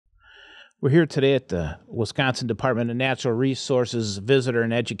We're here today at the Wisconsin Department of Natural Resources Visitor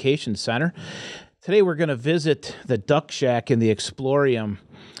and Education Center. Today we're going to visit the Duck Shack in the Explorium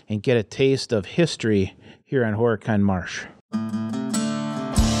and get a taste of history here on Horicon Marsh.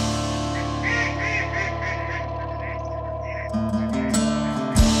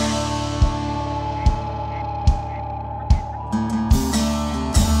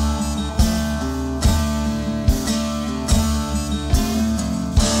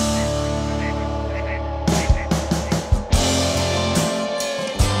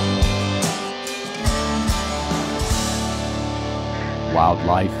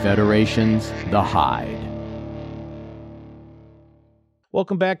 Wildlife Federation's The Hide.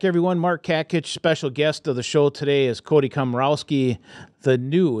 Welcome back, everyone. Mark Kakich, special guest of the show today is Cody Kamrowski, the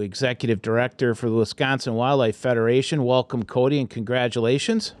new executive director for the Wisconsin Wildlife Federation. Welcome, Cody, and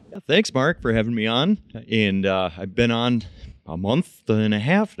congratulations. Yeah, thanks, Mark, for having me on. And I've been on a month and a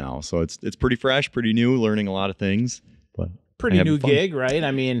half now, so it's pretty fresh, pretty new, learning a lot of things. But pretty new gig, right?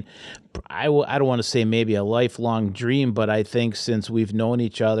 I mean, I don't want to say maybe a lifelong dream, but I think since we've known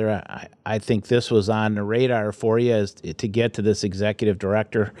each other, I think this was on the radar for you as to get to this executive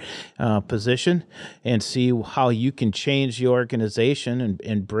director position and see how you can change the organization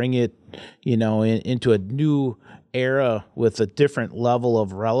and bring it, into a new era with a different level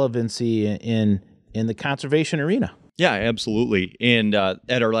of relevancy in the conservation arena. Yeah, absolutely. And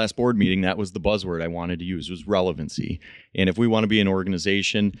at our last board meeting, that was the buzzword I wanted to use, was relevancy. And if we want to be an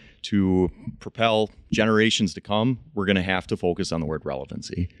organization to propel generations to come, we're going to have to focus on the word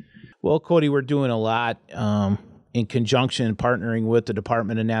relevancy. Well, Cody, we're doing a lot in conjunction, partnering with the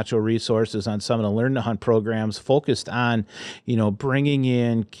Department of Natural Resources on some of the Learn to Hunt programs focused on, bringing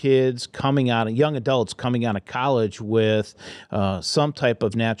in kids young adults coming out of college with some type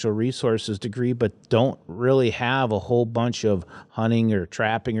of natural resources degree, but don't really have a whole bunch of hunting or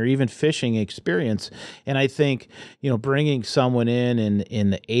trapping or even fishing experience. And I think, bringing someone in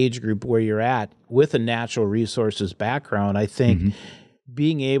the age group where you're at with a natural resources background, I think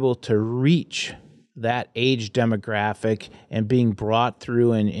being able to reach that age demographic and being brought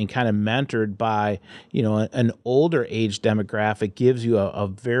through and kind of mentored by, an older age demographic gives you a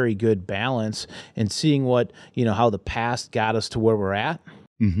very good balance and seeing what, how the past got us to where we're at.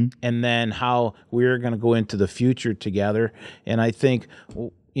 And then how we're going to go into the future together. And I think,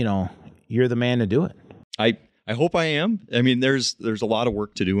 you're the man to do it. I hope I am. I mean, there's a lot of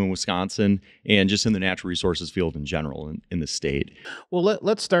work to do in Wisconsin and just in the natural resources field in general in the state. Well,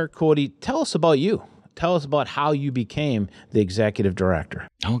 let's start, Cody. Tell us about you. Tell us about how you became the executive director.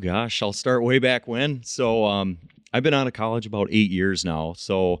 Oh, gosh, I'll start way back when. So I've been out of college about 8 years now.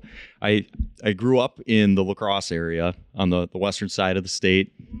 So I grew up in the La Crosse area on the western side of the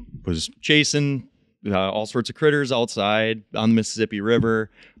state, was chasing all sorts of critters outside on the Mississippi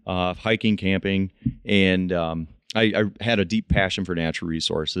River, hiking, camping, and I had a deep passion for natural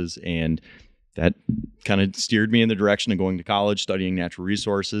resources, and that kind of steered me in the direction of going to college, studying natural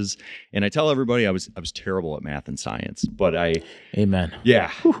resources. And I tell everybody I was terrible at math and science, but Amen.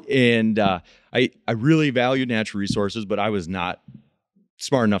 Yeah. And I really valued natural resources, but I was not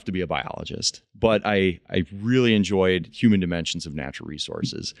smart enough to be a biologist, but I really enjoyed human dimensions of natural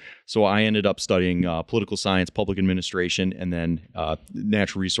resources. So I ended up studying political science, public administration, and then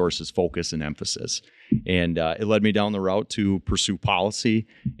natural resources focus and emphasis. And it led me down the route to pursue policy.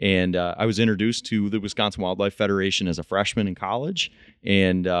 And I was introduced to the Wisconsin Wildlife Federation as a freshman in college.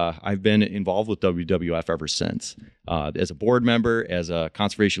 And I've been involved with WWF ever since, as a board member, as a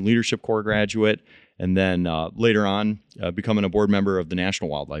Conservation Leadership Corps graduate, and then later on becoming a board member of the National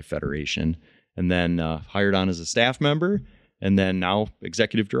Wildlife Federation, and then hired on as a staff member, and then now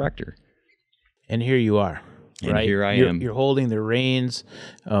executive director. And here you are. And right? Here I am. You're holding the reins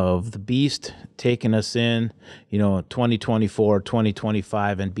of the beast, taking us in, 2024,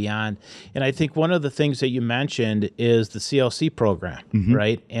 2025, and beyond. And I think one of the things that you mentioned is the CLC program,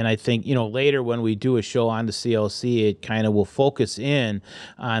 right? And I think, later when we do a show on the CLC, it kind of will focus in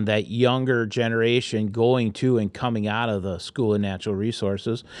on that younger generation going to and coming out of the School of Natural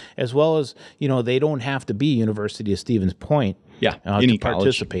Resources, as well as, they don't have to be University of Stevens Point. Yeah, to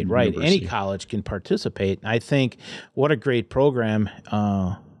participate, right? Any college can participate. I think what a great program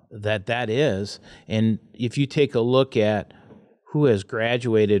that is. And if you take a look at who has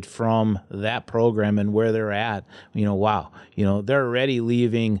graduated from that program and where they're at, wow, they're already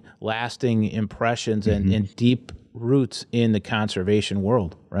leaving lasting impressions and deep roots in the conservation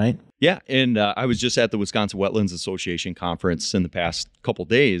world, right? Yeah, and I was just at the Wisconsin Wetlands Association conference in the past couple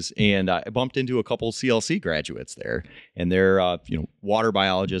days, and I bumped into a couple CLC graduates there, and they're water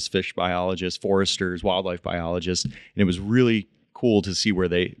biologists, fish biologists, foresters, wildlife biologists, and it was really cool to see where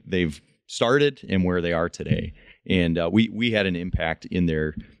they've started and where they are today. And we had an impact in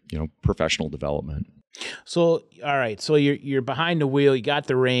their professional development. So, all right. So you're behind the wheel. You got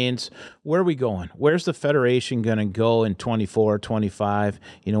the reins. Where are we going? Where's the Federation going to go in 24, 25?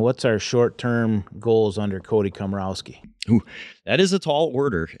 What's our short-term goals under Cody Kamrowski? Ooh, that is a tall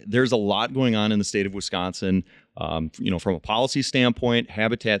order. There's a lot going on in the state of Wisconsin, from a policy standpoint,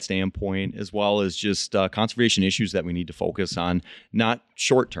 habitat standpoint, as well as just conservation issues that we need to focus on, not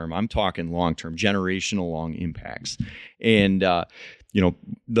short-term. I'm talking long-term, generational long impacts. And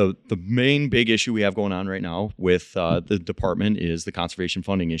the main big issue we have going on right now with the department is the conservation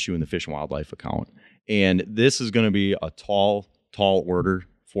funding issue in the Fish and Wildlife account. And this is going to be a tall order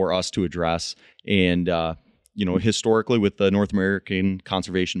for us to address. And, historically with the North American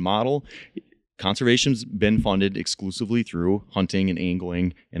conservation model, conservation's been funded exclusively through hunting and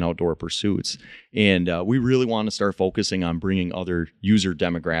angling and outdoor pursuits. And we really want to start focusing on bringing other user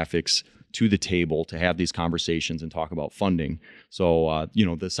demographics to the table to have these conversations and talk about funding. So,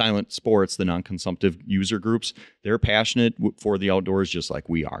 the silent sports, the non-consumptive user groups, they're passionate for the outdoors just like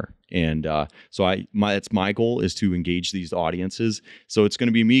we are. And it's my goal is to engage these audiences. So it's going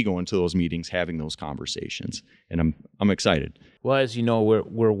to be me going to those meetings, having those conversations, and I'm excited. Well, as you know,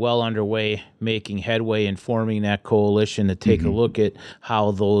 we're well underway making headway in forming that coalition to take a look at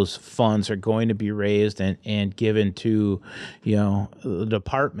how those funds are going to be raised and given to, the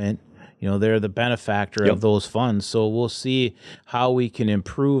department. They're the benefactor of those funds. So we'll see how we can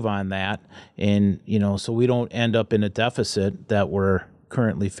improve on that. And, so we don't end up in a deficit that we're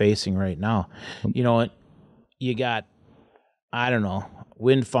currently facing right now. You got,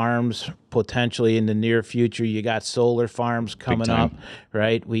 wind farms potentially in the near future. You got solar farms coming up,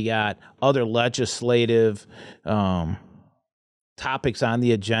 right? We got other legislative topics on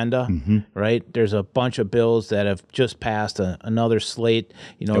the agenda, right? There's a bunch of bills that have just passed another slate,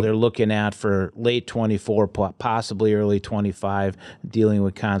 they're looking at for late 24, possibly early 25, dealing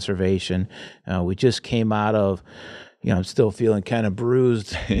with conservation. We just came out of, I'm still feeling kind of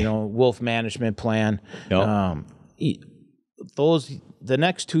bruised, wolf management plan. The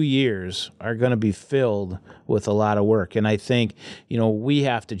next 2 years are going to be filled with a lot of work. And I think, we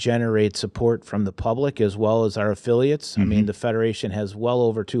have to generate support from the public as well as our affiliates. I mean, the Federation has well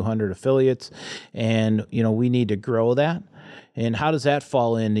over 200 affiliates, and, we need to grow that. And how does that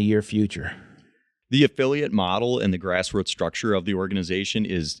fall into your future? The affiliate model and the grassroots structure of the organization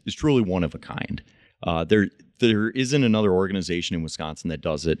is truly one of a kind. There isn't another organization in Wisconsin that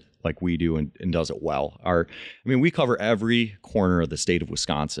does it like we do and does it well. We cover every corner of the state of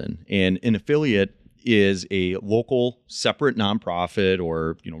Wisconsin, and an affiliate is a local separate nonprofit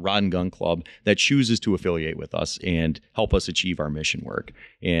or rod and gun club that chooses to affiliate with us and help us achieve our mission work.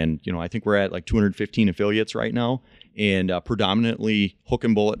 And I think we're at like 215 affiliates right now, and predominantly hook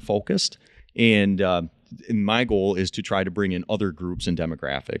and bullet focused. And my goal is to try to bring in other groups and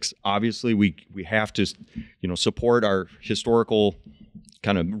demographics. Obviously, we have to, support our historical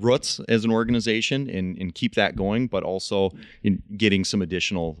kind of roots as an organization and keep that going, but also in getting some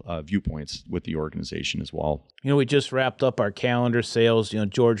additional viewpoints with the organization as well. We just wrapped up our calendar sales.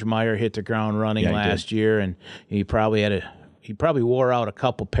 George Meyer hit the ground running last year, and he probably wore out a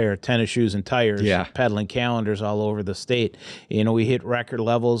couple pair of tennis shoes and tires peddling calendars all over the state. We hit record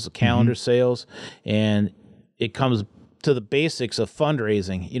levels of calendar sales, and it comes to the basics of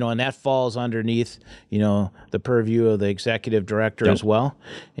fundraising, and that falls underneath, the purview of the executive director as well.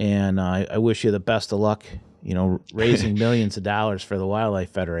 And I wish you the best of luck, raising millions of dollars for the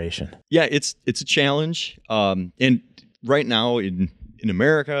Wildlife Federation. Yeah, it's a challenge. And right now in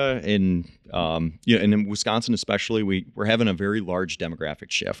America and and in Wisconsin especially, we're having a very large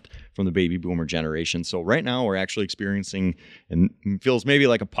demographic shift from the baby boomer generation. So right now we're actually experiencing, and it feels maybe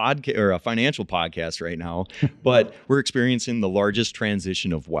like a podcast or a financial podcast right now, but we're experiencing the largest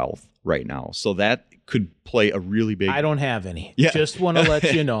transition of wealth right now. So that could play a really big... I don't have any. Yeah. Just want to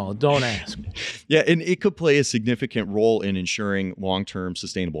let you know. Don't ask. Yeah, and it could play a significant role in ensuring long-term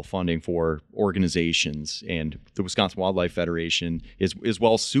sustainable funding for organizations. And the Wisconsin Wildlife Federation is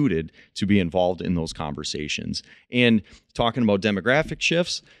well suited to be involved in those conversations. And talking about demographic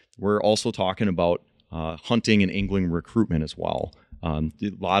shifts, we're also talking about hunting and angling recruitment as well. A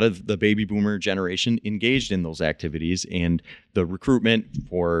lot of the baby boomer generation engaged in those activities, and the recruitment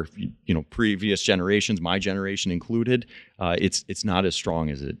for previous generations, my generation included, it's not as strong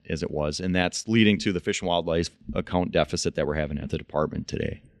as it was, and that's leading to the Fish and Wildlife account deficit that we're having at the department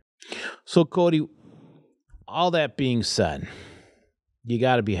today. So, Cody, all that being said, you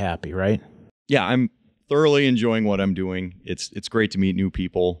got to be happy, right? Yeah, I'm thoroughly enjoying what I'm doing. It's great to meet new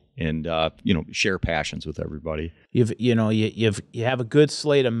people and share passions with everybody. You have a good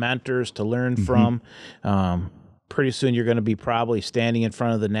slate of mentors to learn from. Pretty soon you're going to be probably standing in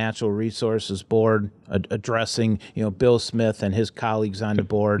front of the Natural Resources Board addressing, Bill Smith and his colleagues on the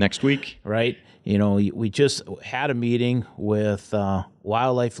board. Next week. Right? We just had a meeting with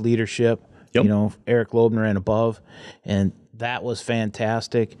wildlife leadership, Eric Loebner and above, and that was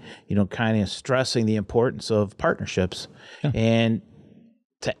fantastic, kind of stressing the importance of partnerships. Yeah. And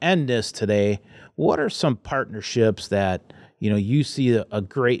to end this today, what are some partnerships that you see a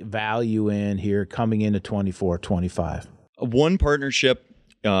great value in here coming into 24-25? One partnership,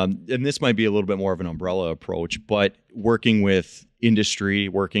 and this might be a little bit more of an umbrella approach, but working with industry,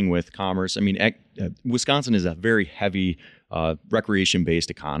 working with commerce. I mean, Wisconsin is a very heavy recreation-based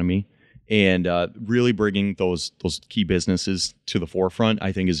economy, and really bringing those key businesses to the forefront,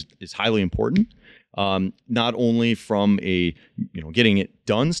 I think, is highly important. Not only from a getting it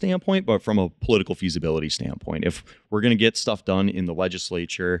done standpoint, but from a political feasibility standpoint. If we're going to get stuff done in the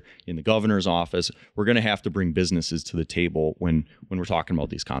legislature, in the governor's office, we're going to have to bring businesses to the table when we're talking about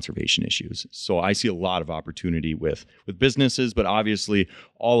these conservation issues. So I see a lot of opportunity with businesses, but obviously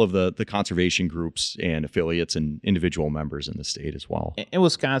all of the conservation groups and affiliates and individual members in the state as well. And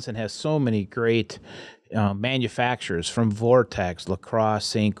Wisconsin has so many great manufacturers, from Vortex, Lacrosse,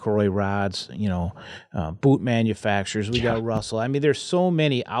 St. Croix rods, boot manufacturers. We got Russell. I mean, there's so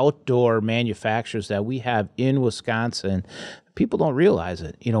many outdoor manufacturers that we have in Wisconsin. People don't realize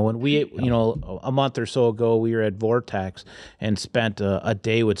it. When we, a month or so ago, we were at Vortex and spent a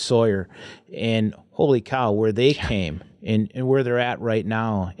day with Sawyer, and holy cow, where they came and where they're at right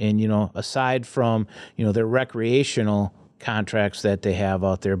now. And, aside from, their recreational contracts that they have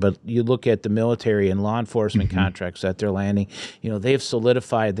out there, but you look at the military and law enforcement contracts that they're landing, they've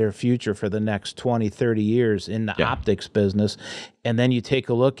solidified their future for the next 20, 30 years in the optics business. And then you take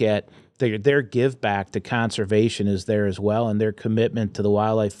a look at their give back to conservation is there as well, and their commitment to the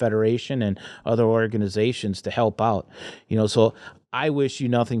Wildlife Federation and other organizations to help out. So I wish you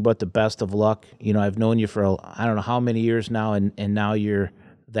nothing but the best of luck. I've known you for I don't know how many years now, and now you're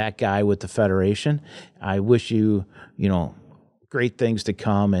that guy with the Federation. I wish you, great things to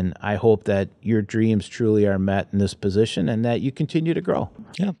come, and I hope that your dreams truly are met in this position and that you continue to grow.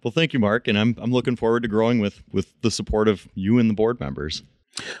 Yeah, well, thank you, Mark, and I'm looking forward to growing with the support of you and the board members.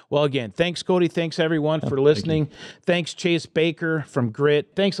 Well, again, thanks, Cody. Thanks, everyone, for listening. Thanks, Chase Baker from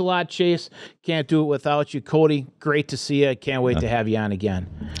Grit. Thanks a lot, Chase. Can't do it without you. Cody, great to see you. Can't wait to have you on again.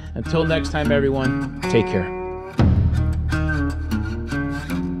 Until next time, everyone, take care.